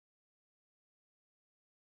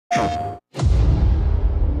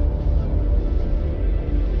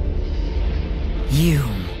You,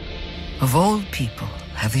 of all people,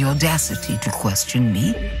 have the audacity to question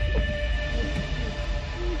me?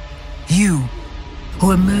 You,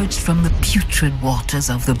 who emerged from the putrid waters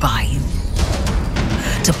of the bayou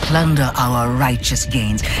to plunder our righteous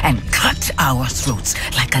gains and cut our throats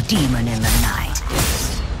like a demon in the night.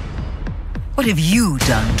 What have you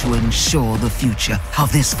done to ensure the future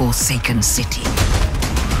of this forsaken city?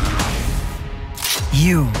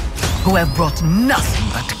 You, who have brought nothing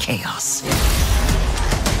but chaos.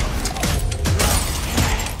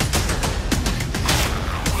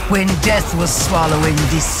 When death was swallowing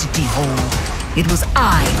this city whole, it was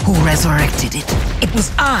I who resurrected it. It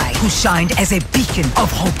was I who shined as a beacon of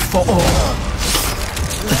hope for all.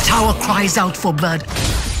 The tower cries out for blood,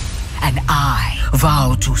 and I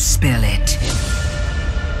vow to spill it.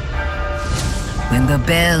 When the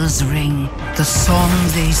bells ring, the song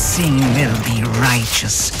they sing will be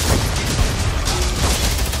righteous.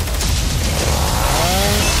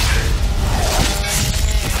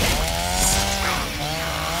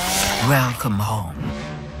 Welcome home,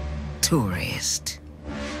 tourist.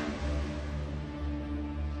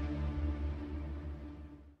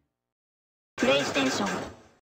 PlayStation